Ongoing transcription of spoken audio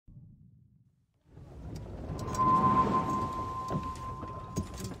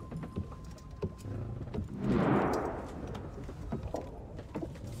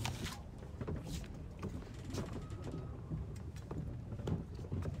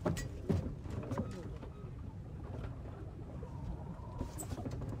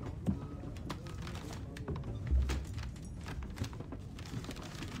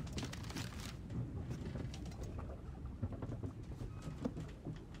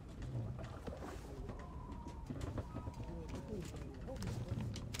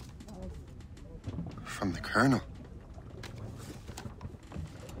from the Colonel.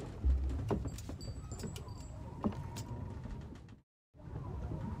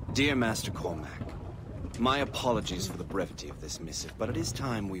 Dear Master Cormac, my apologies for the brevity of this missive, but it is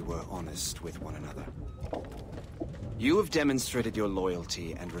time we were honest with one another. You have demonstrated your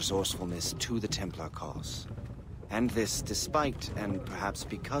loyalty and resourcefulness to the Templar cause. And this despite, and perhaps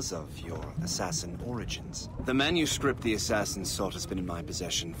because of, your assassin origins. The manuscript the assassin sought has been in my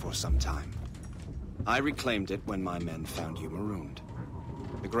possession for some time. I reclaimed it when my men found you marooned.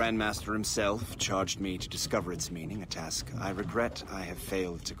 The Grand Master himself charged me to discover its meaning, a task I regret I have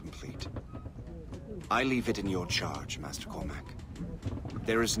failed to complete. I leave it in your charge, Master Cormac.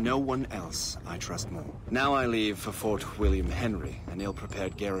 There is no one else I trust more. Now I leave for Fort William Henry, an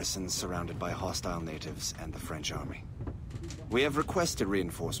ill-prepared garrison surrounded by hostile natives and the French army. We have requested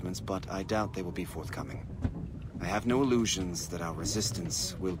reinforcements, but I doubt they will be forthcoming. I have no illusions that our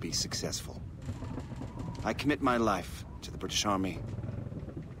resistance will be successful. I commit my life to the British Army,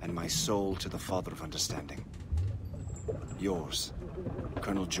 and my soul to the Father of Understanding. Yours,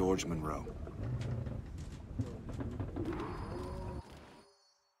 Colonel George Monroe.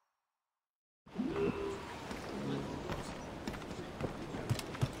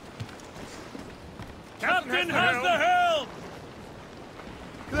 Captain has the helm!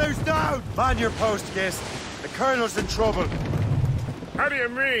 Close down! Man your post, Gist. The Colonel's in trouble. How do you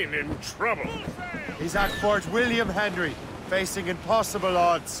mean, in trouble? He's at Fort William Henry, facing impossible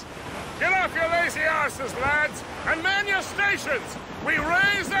odds. Get off your lazy arses, lads, and man your stations! We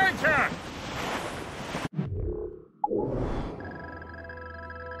raise anchor!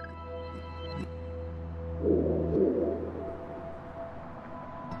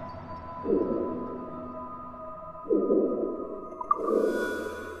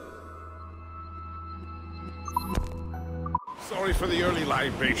 Sorry for the early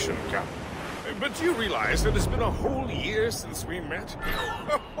libation, Captain. But you realize that it's been a whole year since we met?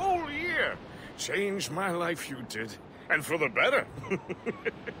 A whole year! Changed my life, you did. And for the better.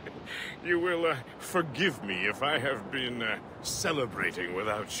 You will forgive me if I have been celebrating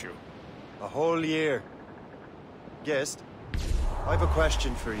without you. A whole year. Gist, I have a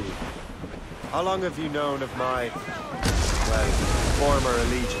question for you. How long have you known of my, well, former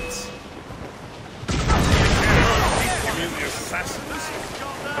allegiance? You mean the assassins?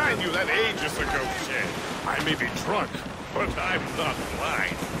 I knew that ages ago, Shay. I may be drunk, but I'm not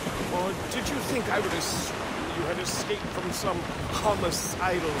blind. Or did you think I would assume you had escaped from some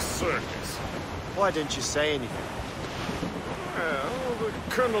homicidal circus? Why didn't you say anything? Well, the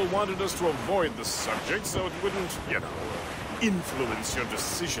Colonel wanted us to avoid the subject so it wouldn't, influence your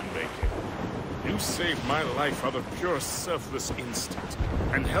decision-making. You saved my life out of pure selfless instinct,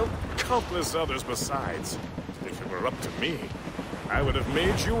 and helped countless others besides. If it were up to me, I would have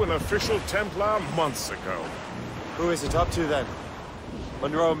made you an official Templar months ago. Who is it up to, then?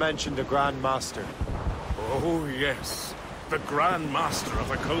 Monroe mentioned a Grand Master. Oh, yes. The Grand Master of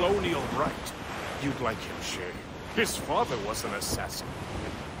the Colonial Rite. You'd like him, Shay. His father was an assassin.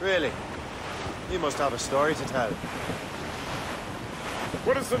 Really? You must have a story to tell.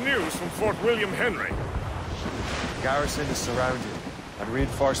 What is the news from Fort William Henry? The garrison is surrounded, and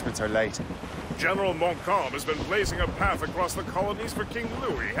reinforcements are late. General Montcalm has been blazing a path across the colonies for King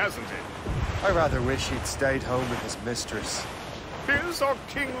Louis, hasn't he? I rather wish he'd stayed home with his mistress. His or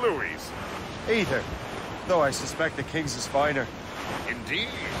King Louis's? Either, though I suspect the King's is finer. Indeed.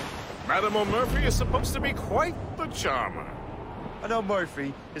 Madame O'Murphy is supposed to be quite the charmer. I know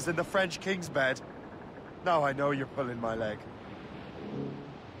Murphy is in the French King's bed. Now I know you're pulling my leg.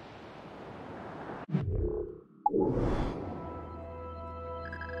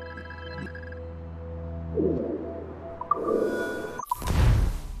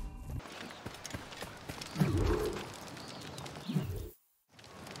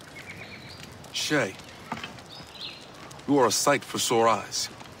 Shay, you are a sight for sore eyes.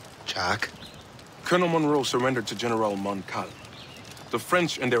 Jack? Colonel Monroe surrendered to General Montcalm. The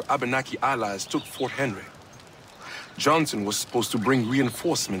French and their Abenaki allies took Fort Henry. Johnson was supposed to bring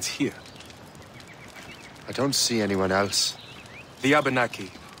reinforcements here. I don't see anyone else. The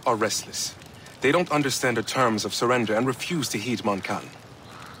Abenaki are restless. They don't understand the terms of surrender and refuse to heed Montcalm.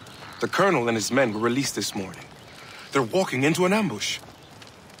 The colonel and his men were released this morning. They're walking into an ambush.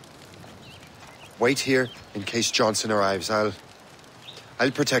 Wait here in case Johnson arrives. I'll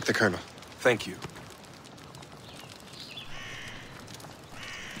protect the Colonel. Thank you.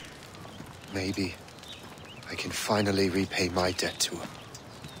 Maybe I can finally repay my debt to him.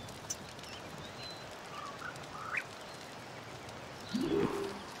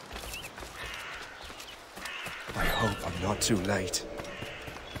 I hope I'm not too late.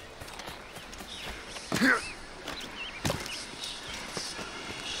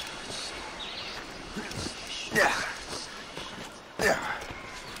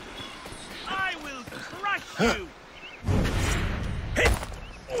 you!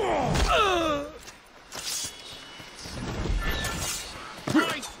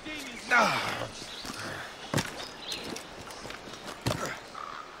 My sting is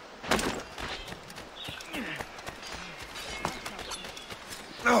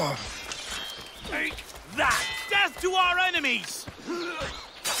Take that! Death to our enemies!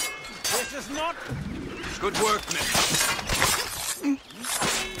 This is not... Good work, men.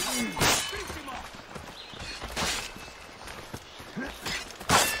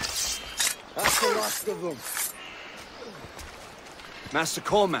 That's the last of them. Master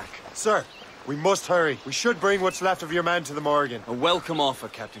Cormac, Sir, we must hurry. We should bring what's left of your men to the Morgan. a welcome offer,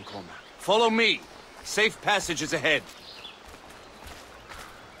 Captain Cormac. Follow me. Safe passage is ahead.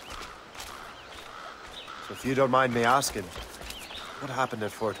 So if you don't mind me asking, what happened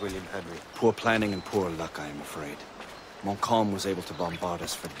at Fort William Henry? Poor planning and poor luck, I am afraid. Montcalm was able to bombard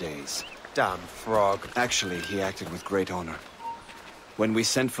us for days. Damn frog. Actually, he acted with great honor. When we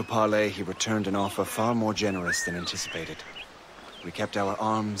sent for parley, he returned an offer far more generous than anticipated. We kept our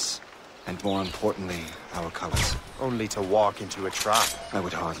arms, and more importantly, our colors. Only to walk into a trap. I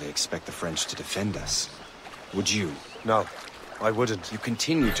would hardly expect the French to defend us. Would you? No, I wouldn't. You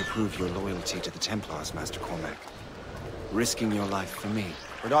continue to prove your loyalty to the Templars, Master Cormac. Risking your life for me.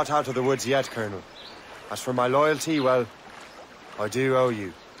 We're not out of the woods yet, Colonel. As for my loyalty, well, I do owe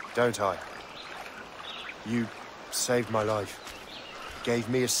you, don't I? You saved my life. Gave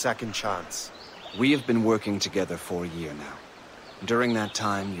me a second chance. We have been working together for a year now. During that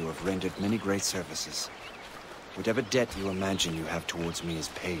time, you have rendered many great services. Whatever debt you imagine you have towards me is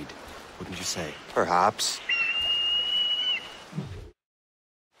paid, wouldn't you say? Perhaps.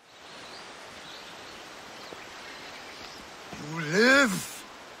 You live!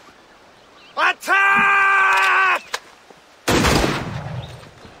 Attack!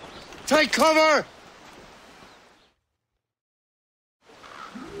 Take cover!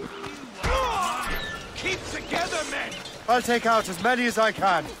 Keep together, men! I'll take out as many as I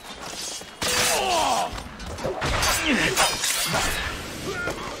can. All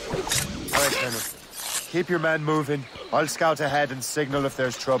right, Colonel. Keep your men moving. I'll scout ahead and signal if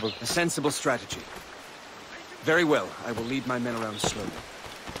there's trouble. A sensible strategy. Very well. I will lead my men around slowly.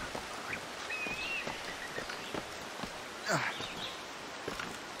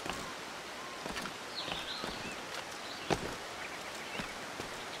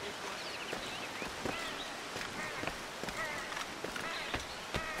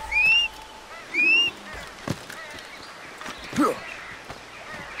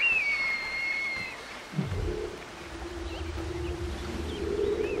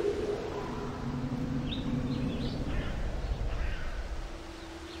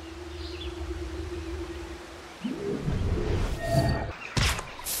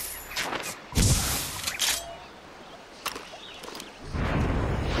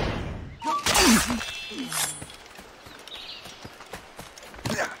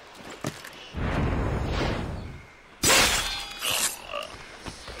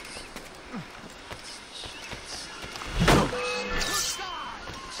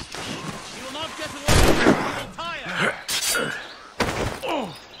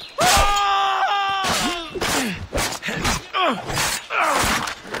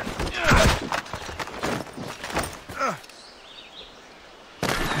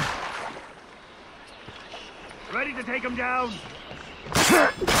 Ready to take him down?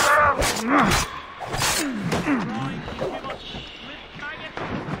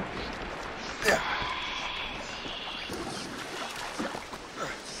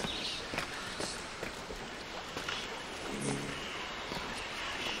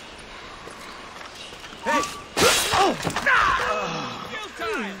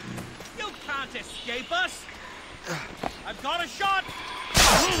 You can't escape us! I've got a shot!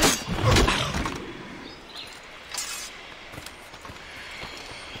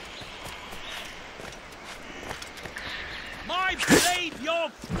 My blade, your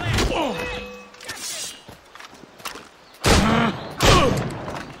flesh!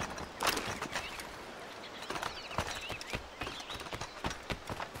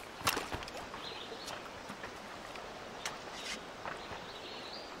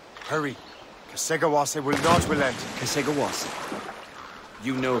 Hurry. Kasegawase will not relent. Kasegawase.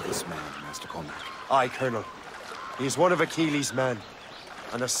 You know this man, Master Cormac. Aye, Colonel. He is one of Achilles' men.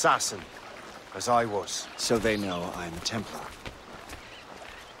 An assassin, as I was. So they know I'm a Templar.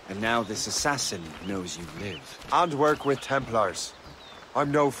 And now this assassin knows you live. And work with Templars. I'm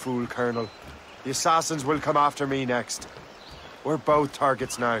no fool, Colonel. The assassins will come after me next. We're both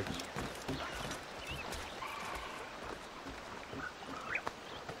targets now.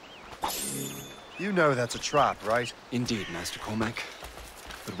 You know that's a trap, right? Indeed, Master Cormac.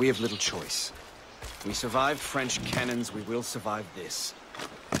 But we have little choice. We survived French cannons, we will survive this.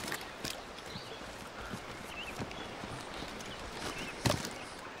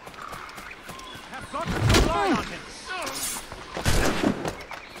 Have got to rely on him.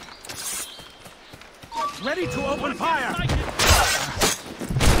 Ready to open fire!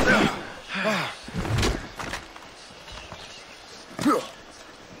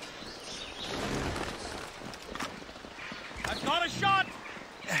 I've got a shot!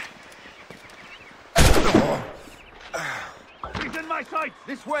 He's in my sight!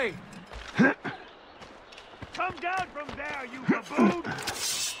 This way! Come down from there, you baboon!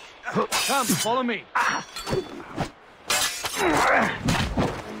 Come, follow me.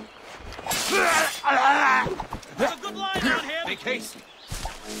 There's a good line on him! Make haste!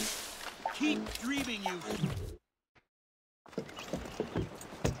 Keep dreaming, you...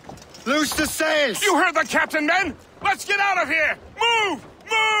 Loose the sails! You heard the captain, men! Let's get out of here! Move!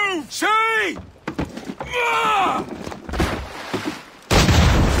 Move! Shay! Ah!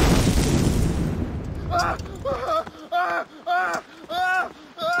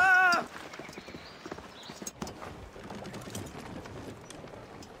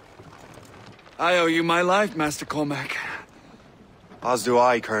 I owe you my life, Master Cormac. As do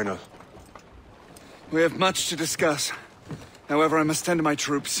I, Colonel. We have much to discuss. However, I must tend to my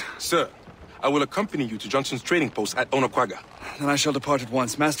troops. Sir, I will accompany you to Johnson's trading post at Onakwaga. Then I shall depart at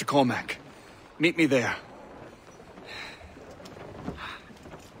once. Master Cormac, meet me there.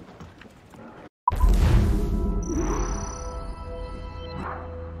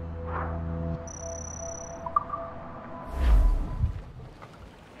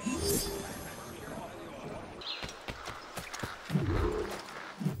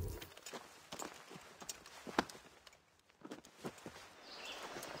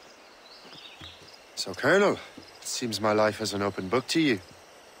 So, Colonel, it seems my life is an open book to you.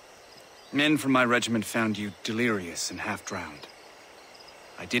 Men from my regiment found you delirious and half-drowned.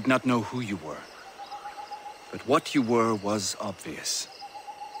 I did not know who you were. But what you were was obvious.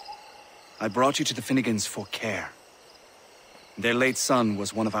 I brought you to the Finnegans for care. Their late son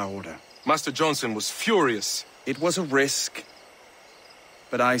was one of our order. Master Johnson was furious. It was a risk,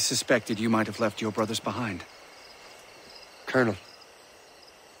 but I suspected you might have left your brothers behind. Colonel,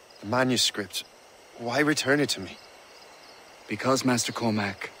 the manuscript, why return it to me? Because, Master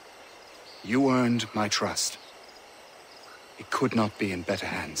Cormac, you earned my trust. It could not be in better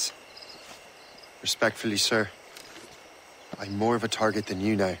hands. Respectfully, sir, I'm more of a target than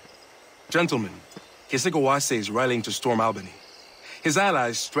you now. Gentlemen, Kesegoase is rallying to storm Albany. His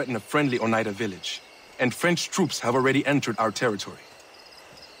allies threaten a friendly Oneida village, and French troops have already entered our territory.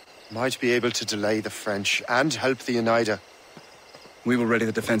 Might be able to delay the French and help the Oneida. We will ready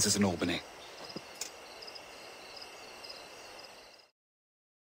the defenses in Albany.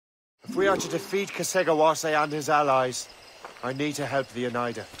 If we are to defeat Kesegawase and his allies, I need to help the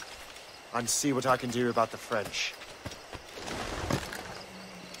Oneida. And see what I can do about the French.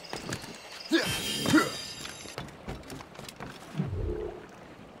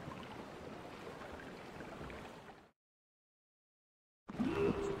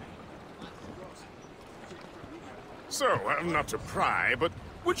 So, not to pry, but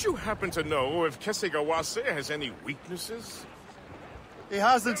would you happen to know if Kesegoase has any weaknesses? He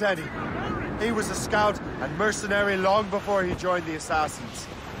hasn't any. He was a scout and mercenary long before he joined the Assassins.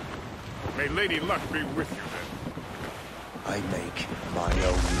 May Lady Luck be with you, then. I make my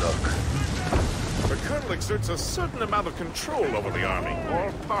own luck. The Colonel exerts a certain amount of control over the army,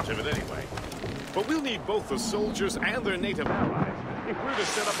 or part of it anyway. But we'll need both the soldiers and their native allies if we're to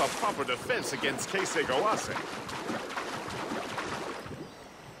set up a proper defense against Kesegoase.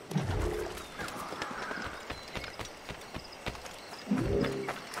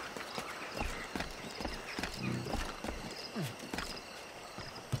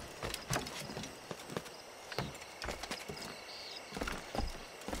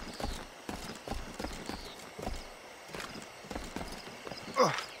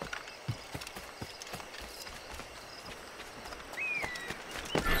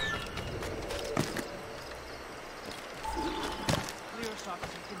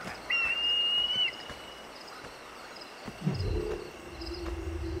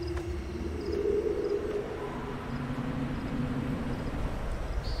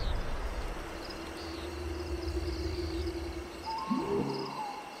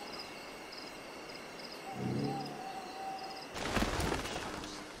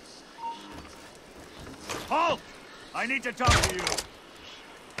 Halt! I need to talk to you.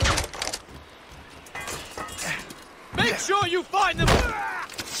 Make sure you find them!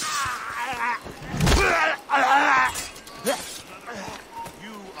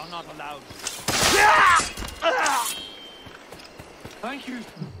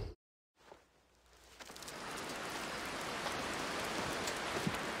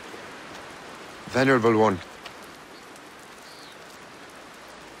 Venerable one.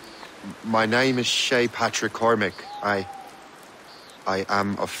 My name is Shay Patrick Cormac. I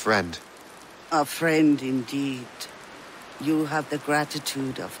am a friend. A friend indeed. You have the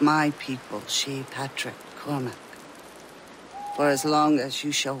gratitude of my people, Shay Patrick Cormac. For as long as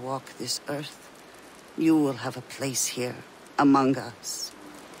you shall walk this earth, you will have a place here, among us.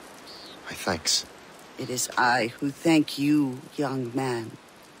 My thanks. It is I who thank you, young man.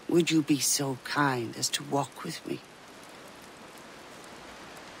 Would you be so kind as to walk with me?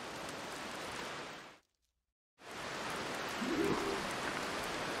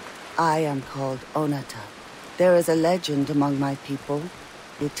 I am called Onata. There is a legend among my people.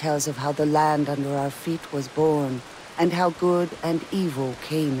 It tells of how the land under our feet was born, and how good and evil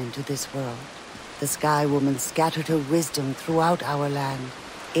came into this world. The Sky Woman scattered her wisdom throughout our land.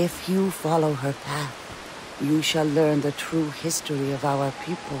 If you follow her path, you shall learn the true history of our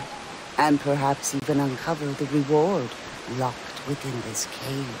people, and perhaps even uncover the reward locked within this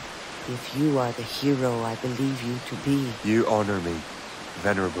cave. If you are the hero I believe you to be. You honor me,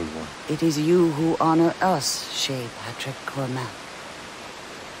 Venerable one. It is you who honor us, Shay Patrick Cormac.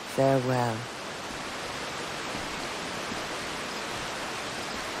 Farewell.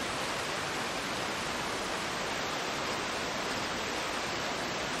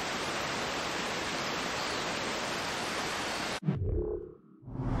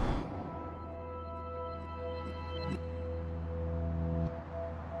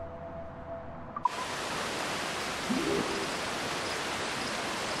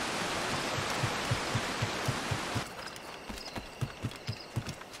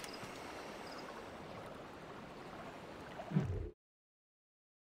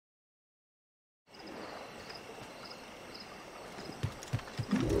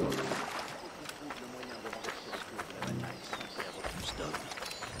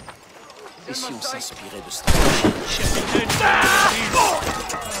 Et si on s'inspirait de ça?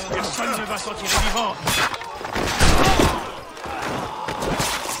 Personne ne va s'en tirer vivant.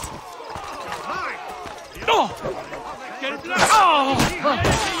 Oh! Quelle blague! Oh!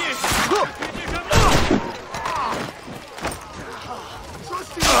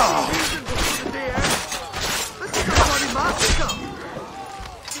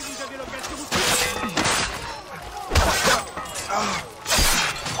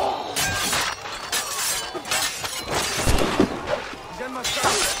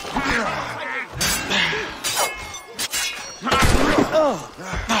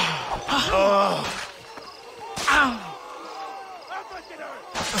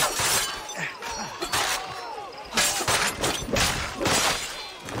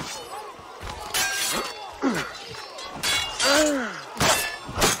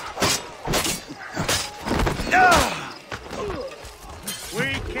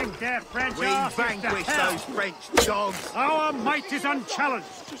 We vanquish those French dogs. Our might is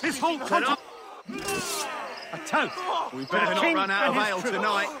unchallenged. This whole continent. A toast. We better not run out of ale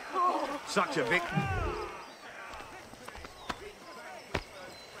tonight. Such a victory.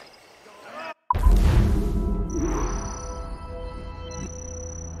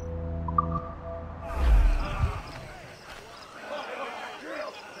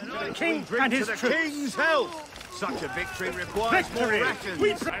 The king and his troops. King's health. Such a victory requires Victory! more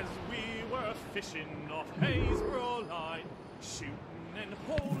rations. As we were fishing off Haysborough line, shooting and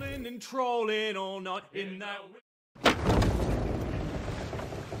holing and trolling all night in that.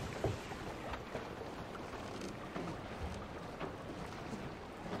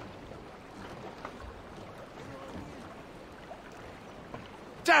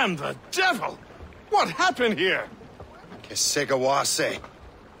 Damn the devil! What happened here? Kesigawase.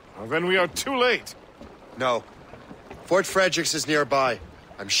 Well, then we are too late. No. Fort Fredericks is nearby.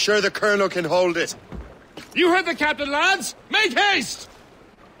 I'm sure the Colonel can hold it. You heard the captain, lads! Make haste!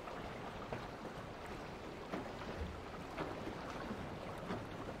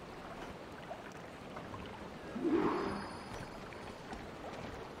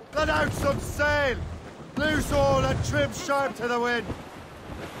 Let out some sail! Loose all and trim sharp to the wind!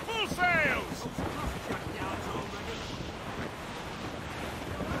 Full sails!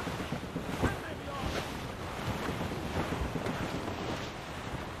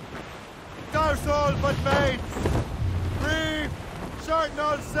 Douse all but mates! Reef! Shorten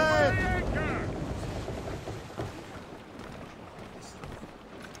all sail!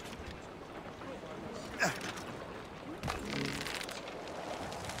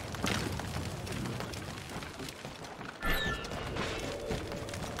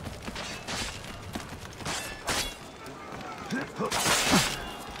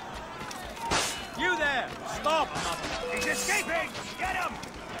 You there! Stop! He's escaping! Get him!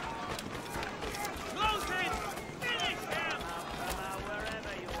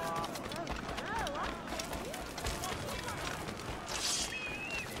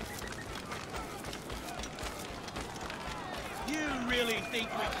 really think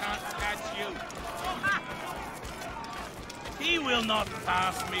we can't catch you? He will not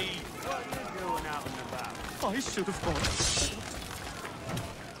pass me. What are you doing out in the back? I should have gone.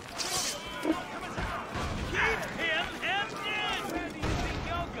 Keep him empty! Where do you think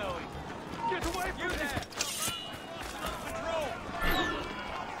you're going? Get away from me! There! Patrol!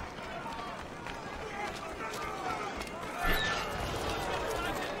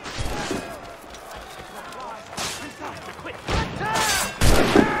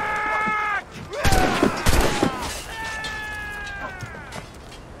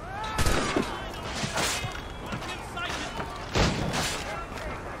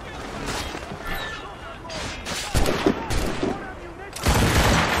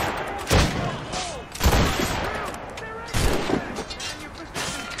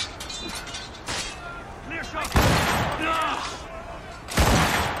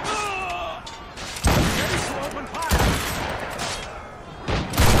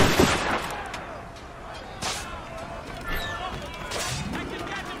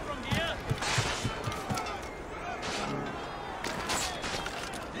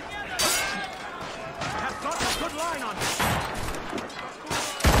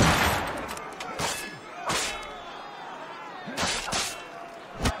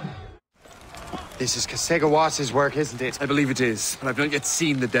 This is Kasegawas's work, isn't it? I believe it is, but I've not yet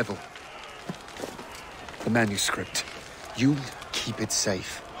seen the devil. The manuscript. You keep it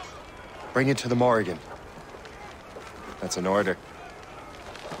safe. Bring it to the Morrigan. That's an order.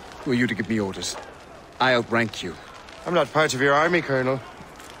 Who are you to give me orders? I outrank you. I'm not part of your army, Colonel.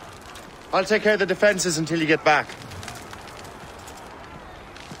 I'll take care of the defenses until you get back.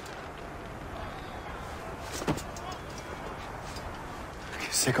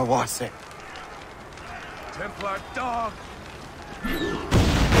 Kasegawase. Templar dog!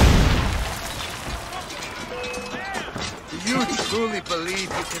 Do you truly believe you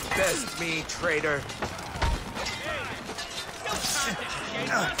can best me, traitor?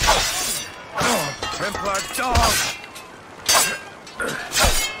 Templar dog!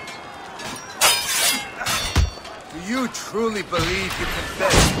 Do you truly believe you can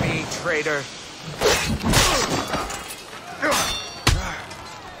best me, traitor?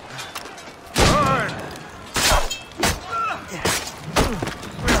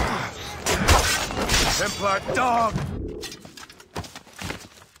 Templar dog!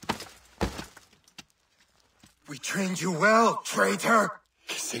 We trained you well, traitor!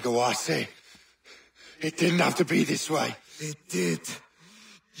 Kasegawase. It didn't have to be this way. It did.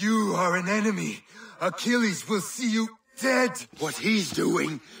 You are an enemy. Achilles will see you dead. What he's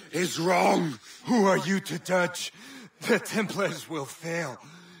doing is wrong. Who are you to judge? The Templars will fail.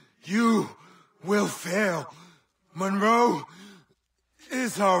 You will fail. Monroe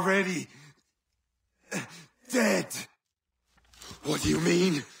is already dead. What do you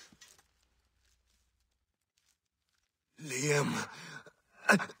mean? Liam.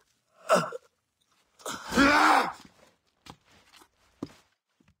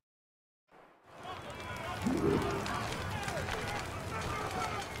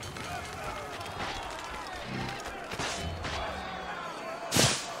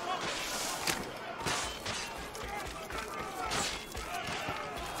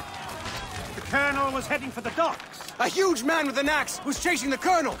 The Colonel was heading for the docks. A huge man with an axe who's chasing the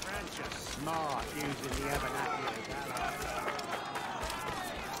Colonel! French are smart using the vernacular.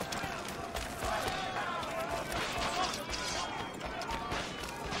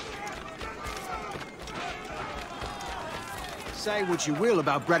 Say what you will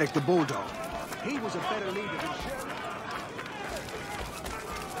about Braddock the Bulldog. He was a better leader than Sheridan.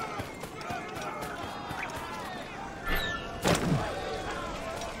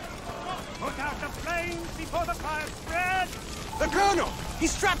 Put out the flames before the fire spreads! The Colonel!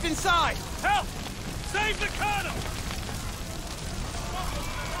 He's trapped inside! Help! Save the Colonel!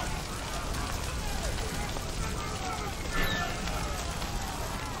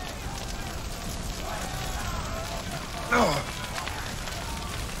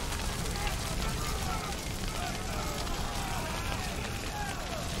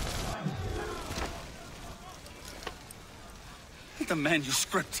 The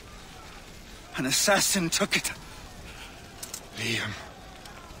manuscript. An assassin took it. Liam.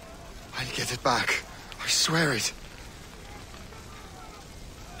 I'll get it back. I swear it.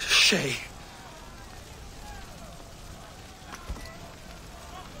 Shay.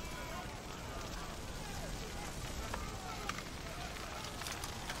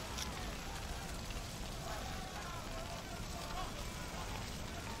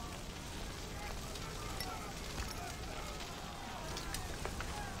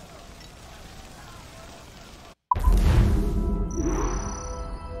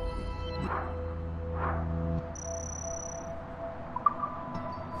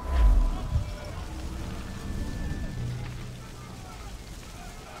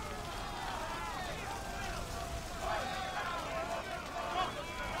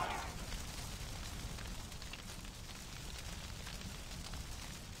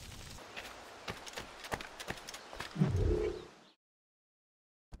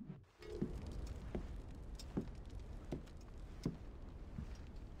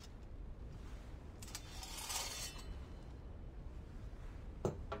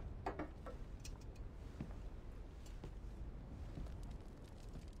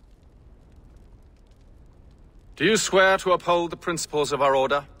 Do you swear to uphold the principles of our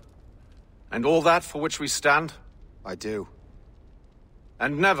order? And all that for which we stand? I do.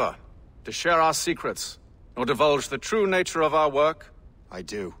 And never to share our secrets, nor divulge the true nature of our work? I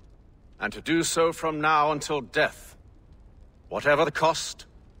do. And to do so from now until death, whatever the cost?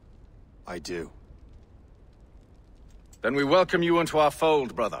 I do. Then we welcome you into our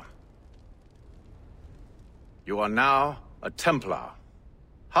fold, brother. You are now a Templar,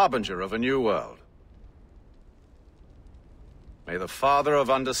 harbinger of a new world. May the Father of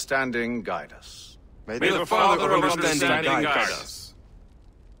Understanding guide us. May the Father of Understanding guide us.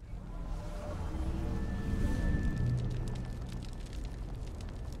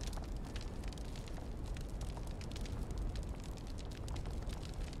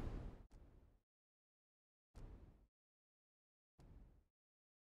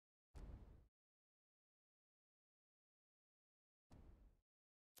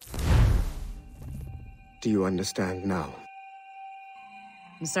 Do you understand now?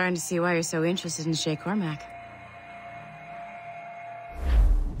 I'm starting to see why you're so interested in Shay Cormac.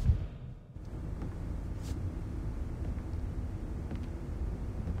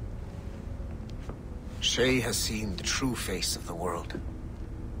 Shay has seen the true face of the world,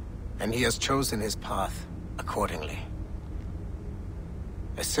 and he has chosen his path accordingly.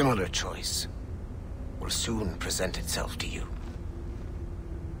 A similar choice will soon present itself to you.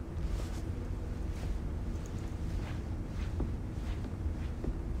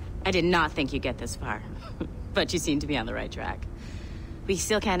 I did not think you'd get this far, but you seem to be on the right track. We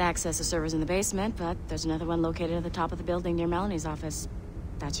still can't access the servers in the basement, but there's another one located at the top of the building near Melanie's office.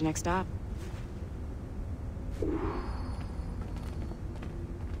 That's your next stop.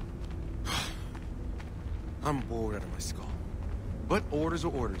 I'm bored out of my skull. But orders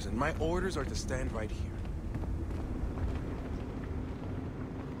are orders, and my orders are to stand right here.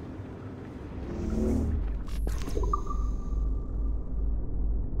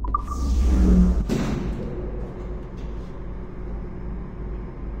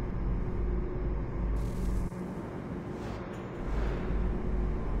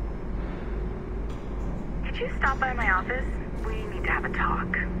 Could you stop by my office? We need to have a talk.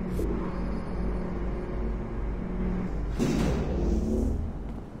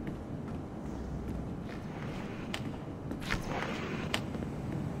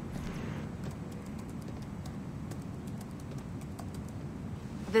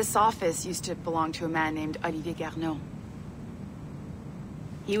 This office used to belong to a man named Olivier Garneau.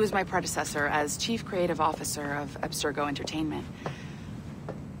 He was my predecessor as Chief Creative Officer of Abstergo Entertainment.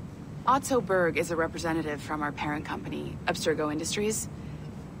 Otto Berg is a representative from our parent company, Abstergo Industries.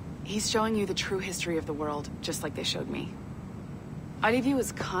 He's showing you the true history of the world, just like they showed me. Olivier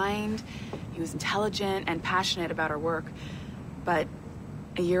was kind, he was intelligent and passionate about our work, but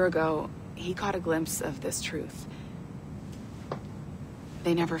a year ago, he caught a glimpse of this truth.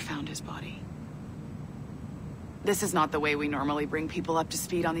 They never found his body. This is not the way we normally bring people up to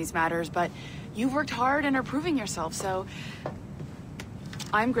speed on these matters, but you've worked hard and are proving yourself, so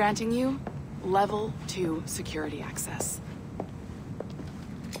I'm granting you Level 2 security access.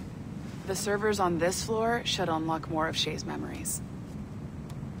 The servers on this floor should unlock more of Shay's memories.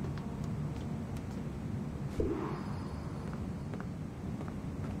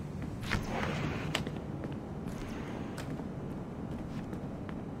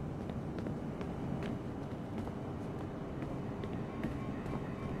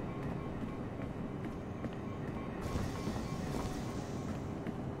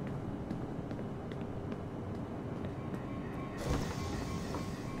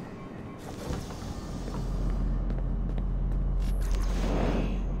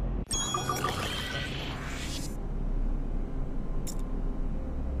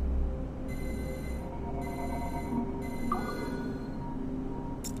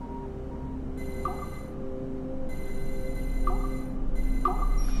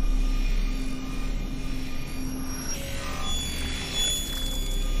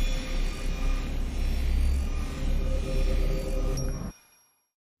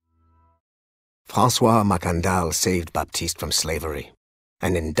 Francois Macandal saved Baptiste from slavery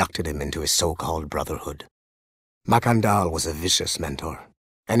and inducted him into his so-called brotherhood. Macandal was a vicious mentor,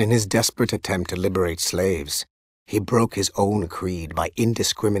 and in his desperate attempt to liberate slaves, he broke his own creed by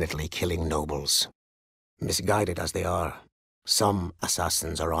indiscriminately killing nobles. Misguided as they are, some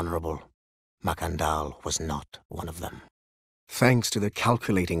assassins are honorable. Macandal was not one of them. Thanks to the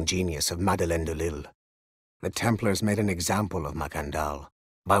calculating genius of Madeleine de Lille, the Templars made an example of Macandal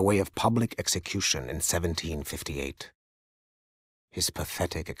by way of public execution in 1758. His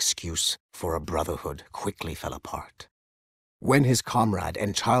pathetic excuse for a brotherhood quickly fell apart. When his comrade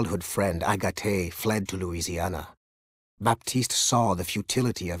and childhood friend Agathe fled to Louisiana, Baptiste saw the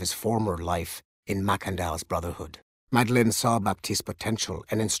futility of his former life in Macandal's Brotherhood. Madeleine saw Baptiste's potential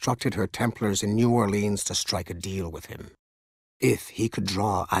and instructed her Templars in New Orleans to strike a deal with him. If he could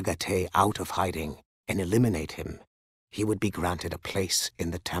draw Agathe out of hiding and eliminate him, he would be granted a place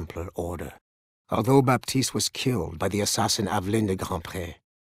in the Templar Order. Although Baptiste was killed by the assassin Aveline de Grandpré,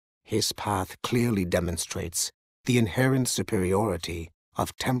 his path clearly demonstrates the inherent superiority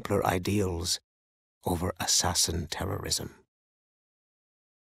of Templar ideals over assassin terrorism.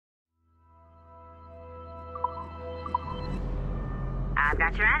 I've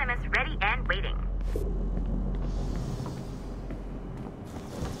got your animus ready and waiting.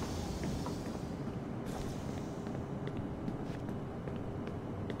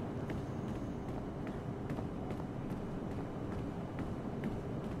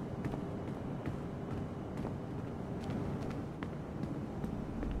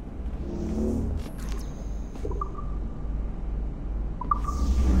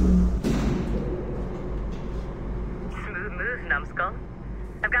 Numbskull.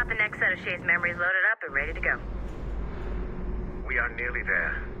 I've got the next set of Shay's memories loaded up and ready to go. We are nearly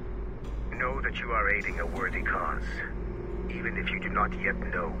there. Know that you are aiding a worthy cause, even if you do not yet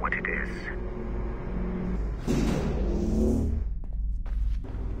know what it is.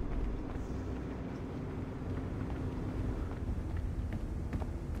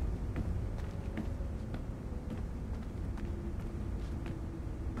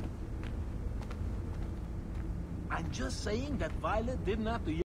 I'm just saying that Violet didn't have to